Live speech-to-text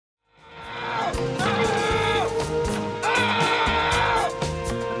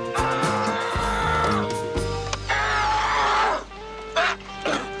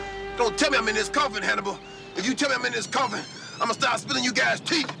coffin, Hannibal. If you tell me I'm in this coffin, I'm gonna start spilling you guys'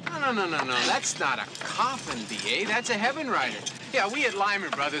 teeth. No. That's not a coffin, B.A. That's a heaven rider. Yeah, we at Lyman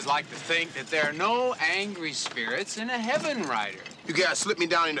Brothers like to think that there are no angry spirits in a heaven rider. You guys slip me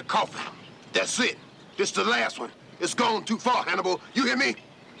down in the coffin. That's it. This is the last one. It's gone too far, Hannibal. You hear me?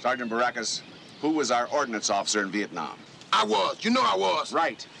 Sergeant Baracus, who was our ordnance officer in Vietnam? I was. You know I was.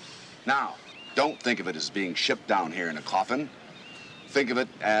 Right. Now, don't think of it as being shipped down here in a coffin. Think of it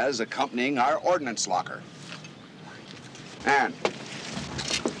as accompanying our ordnance locker. And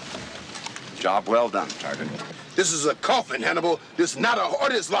job well done, Sergeant. This is a coffin, Hannibal. This is not a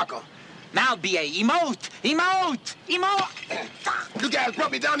ordnance locker. Now, B.A., emote! Emote! Emote! You guys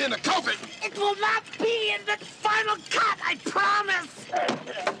brought me down here in a coffin. It will not be in the final cut, I promise!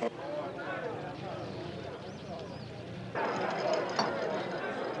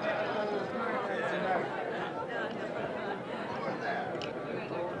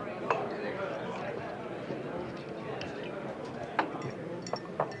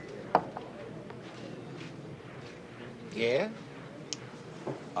 Yeah?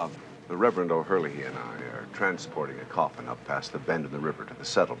 The Reverend O'Hurley and I are transporting a coffin up past the bend in the river to the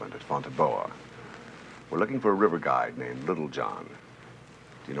settlement at Fonteboa. We're looking for a river guide named Little John.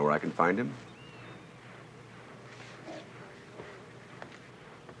 Do you know where I can find him?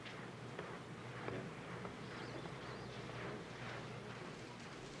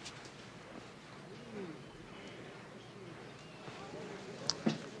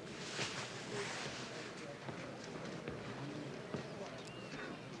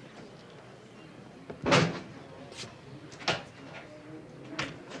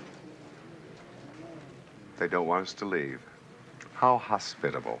 They don't want us to leave. How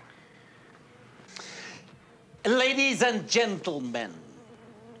hospitable. Ladies and gentlemen,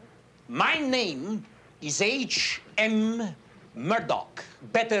 my name is H.M. Murdoch,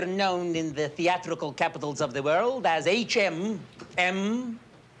 better known in the theatrical capitals of the world as H.M., M,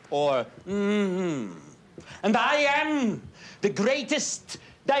 or And I am the greatest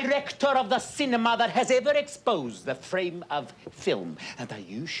director of the cinema that has ever exposed the frame of film. And I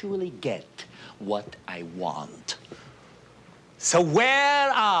usually get what I want. So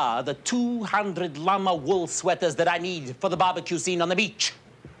where are the 200 llama wool sweaters that I need for the barbecue scene on the beach?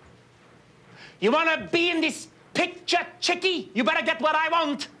 You wanna be in this picture, chickie? You better get what I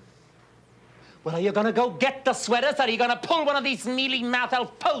want. Well, are you gonna go get the sweaters, or are you gonna pull one of these mealy-mouthed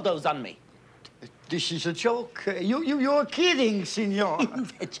Alfaldos on me? This is a joke. You're kidding, senor.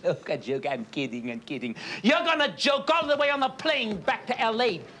 A joke. I'm kidding. You're gonna joke all the way on the plane back to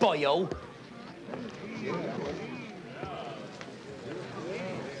L.A., boyo.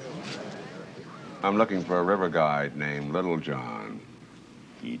 I'm looking for a river guide named Little John.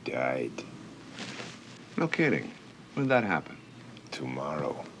 He died. No kidding. When did that happen?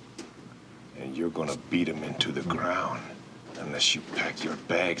 Tomorrow. And you're gonna beat him into the ground unless you pack your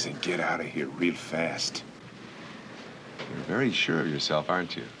bags and get out of here real fast. You're very sure of yourself,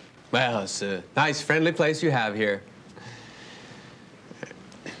 aren't you? Well, it's a nice, friendly place you have here.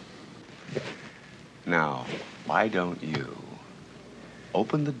 Now, why don't you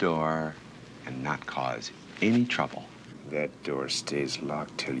open the door and not cause any trouble? That door stays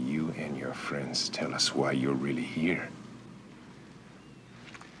locked till you and your friends tell us why you're really here.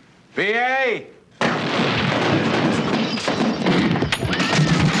 B.A.!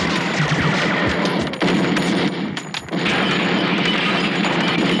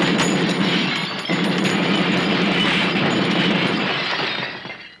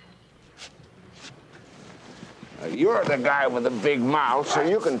 You're the guy with the big mouth, so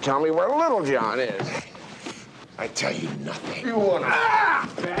you can tell me where Little John is. I tell you nothing. You wanna...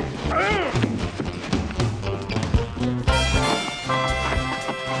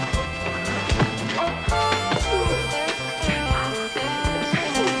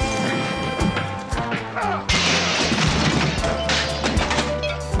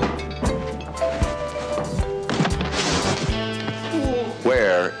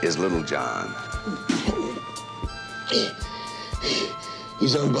 Where is Little John?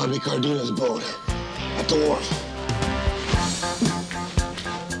 He's on Bobby Cardina's boat at the wharf.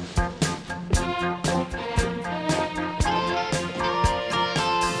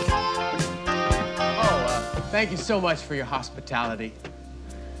 Thank you so much for your hospitality.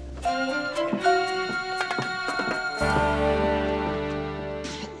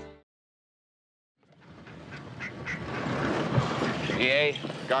 PA,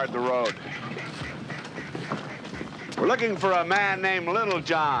 guard the road. We're looking for a man named Little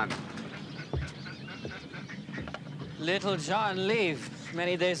John. Little John left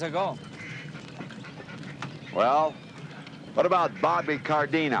many days ago. Well, what about Bobby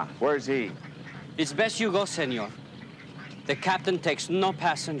Cardina? Where's he? It's best you go, senor. The captain takes no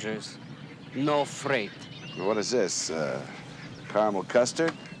passengers, no freight. What is this, caramel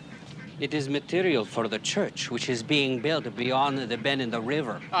custard? It is material for the church, which is being built beyond the bend in the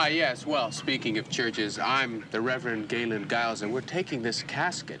river. Ah, yes. Well, speaking of churches, I'm the Reverend Galen Giles, and we're taking this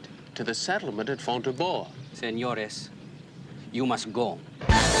casket to the settlement at Fonteboa. Senores, you must go.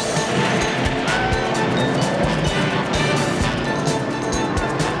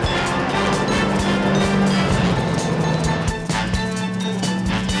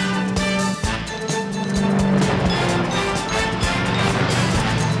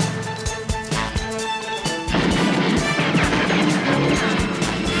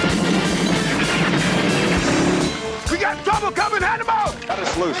 Trouble coming, Hannibal! Cut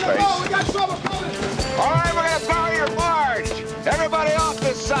us loose, Face. We got trouble coming! All right, we're gonna power your barge. Everybody off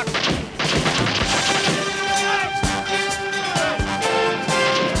this sucker.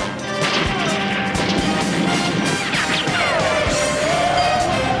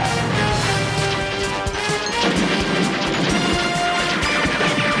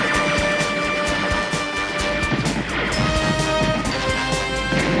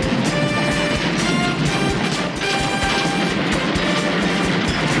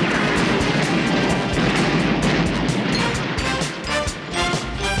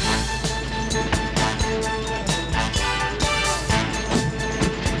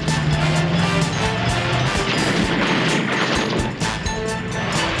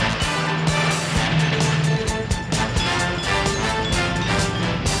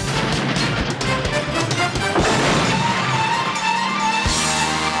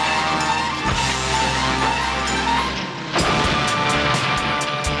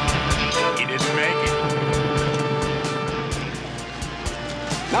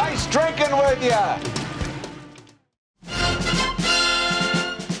 Nice drinking with you.